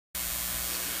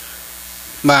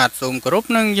បាទសូមគោរព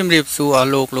នឹងជំរាបសួរអស់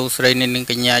លោកស្រីនិង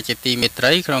កញ្ញាជាទីមេត្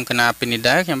រីក្នុងគណៈពិនិត្យ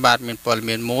ដែរខ្ញុំបាទមានព័ត៌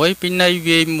មានមួយពីនៃ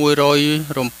វាយ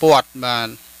100រំពាត់បាទ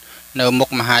នៅមុខ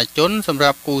មហាជនសម្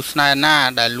រាប់គូស្នេហ៍ណា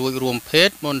ដែលលួចរួមភេទ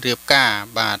មុនរៀបការ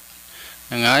បាទ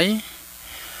ហ្នឹងហើយ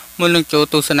មុននឹងចូល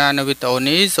ទស្សនានៅវីដេអូ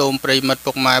នេះសូមប្រិយមិត្ត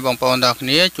ពុកម៉ែបងប្អូនទាំងគ្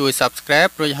នាជួយ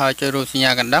Subscribe រួចហើយចុចរូបសញ្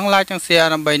ញាកណ្ដឹង Like និង Share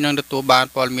ដើម្បីនឹងទទួលបាន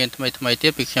ព័ត៌មានថ្មីៗទៀ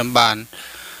តពីខ្ញុំបាទ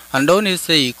ឥណ្ឌូនេ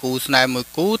ស៊ីគូស្នេហ៍មួយ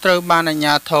គូត្រូវបានអាជ្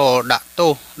ញាធរដាក់ទោ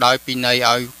សដោយពិន័យ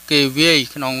ឲ្យគេវាយ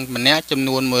ក្នុងម្នាក់ចំ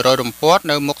នួន100រំពាត់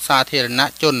នៅមុខសាធារណ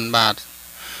ជនបាទ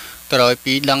ក្រោយ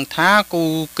ពីដឹងថាគូ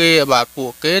គេបាទពួ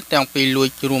កគេទាំងពីរលួច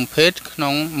រួមភេទក្នុ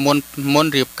ងមុន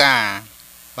រៀបការ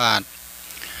បាទ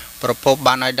ប្រពន្ធ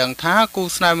បានឲ្យដឹងថាគូ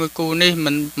ស្នេហ៍មួយគូនេះ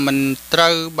មិនត្រូ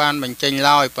វបានបញ្ចេញ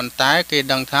ឡើយប៉ុន្តែគេ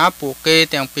ដឹងថាពួកគេ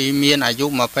ទាំងពីរមានអាយុ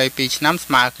22ឆ្នាំ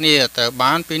ស្មើគ្នាត្រូវ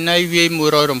បានពិន័យវាយ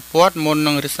100រំពាត់មុន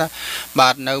នឹងរិះបា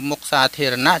ទនៅមុខសាធា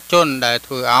រណជនដែល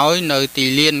ធ្វើឲ្យនៅទី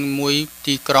លានមួយ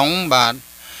ទីក្រុងបាទ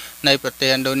នៃប្រទេ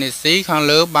សឥណ្ឌូនេស៊ីខាង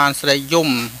លើបានស្រែកយំ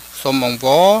សុំអង្វ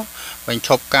របញ្ឈ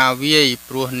ប់ការវាយ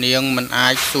ព្រោះនាងមិនអា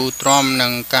ចស៊ូទ្រាំនឹ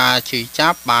ងការឈឺចា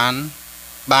ប់បាន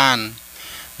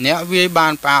អ្នកវាយបា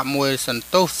នផ្អាកមួយសន្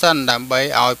ទុះសិនដើម្បី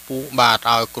ឲ្យពួកបាទ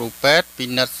ឲ្យគ្រូពេទ្យពិ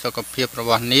និត្យសុខភាពរ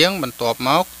បស់នាងបន្ទាប់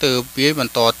មកទើបវាយប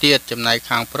ន្តទៀតចំណែក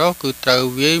ខាងប្រុសគឺត្រូវ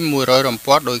វាយ100រំ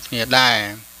ពាត់ដូចគ្នាដែរ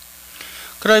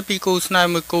ក្រោយពីគូស្នេហ៍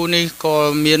មួយគូនេះក៏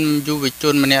មានយុវជ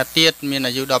នម្នាក់ទៀតមាន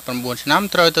អាយុ19ឆ្នាំ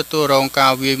ត្រូវទទួលរងកា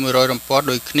រវាយ100រំពាត់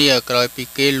ដូចគ្នាក្រោយពី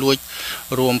គេលួច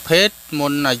រួមភេទមុ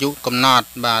នអាយុកំណត់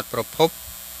បាទប្រភព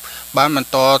បានបន្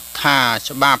តថា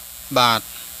ច្បាប់បាទ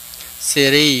សេ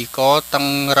រីក៏តឹង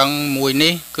រឹងមួយ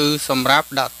នេះគឺសម្រាប់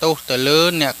ដាក់ទោសទៅលើ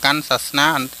អ្នកកាន់សាសនា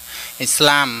អ៊ីស្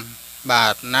លាមបា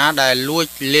ទណាដែលលួច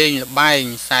លេងល្បែង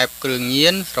ខ្សែបគ្រឿងញៀ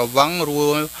នស្រវឹង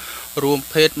រួម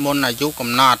ភេទមុនអាយុកំ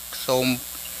ណត់សូម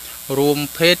រួម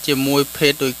ភេទជាមួយភេ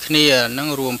ទដូចគ្នានិង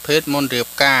រួមភេទមុនរៀប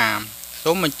ការ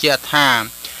សូមបញ្ជាក់ថា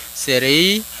សេរី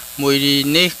មួយ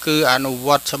នេះគឺអនុវ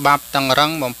ត្តច្បាប់តឹងរឹ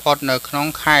ងបំផុតនៅក្នុង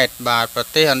ខេត្តបាទប្រ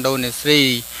ទេសឥណ្ឌូនេស៊ី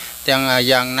ទាំង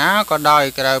យ៉ាងណាក៏ដោយ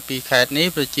ក្រៅពីខេត្តនេះ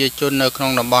ប្រជាជននៅក្នុ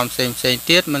ងតំបន់ផ្សេង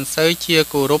ទៀតមិនសូវជា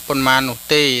គោរពប៉ុន្មាននោះ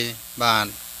ទេបាទ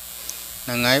ហ្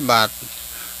នឹងហើយបាទ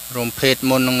រួមភេទ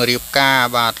មុននឹងរៀបការ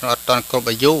បាទអត់ទាន់គ្រប់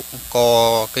អាយុក៏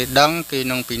គេដឹងគេ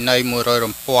នឹងពិន័យ100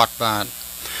រំពាត់បាទ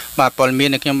ព័ត៌មាន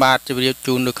ដែលខ្ញុំបាទជម្រាប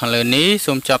ជូននៅខាងលើនេះ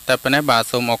សូមចាប់តែប៉ុណ្ណេះបាទ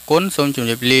សូមអរគុណសូមជម្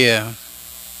រាបលា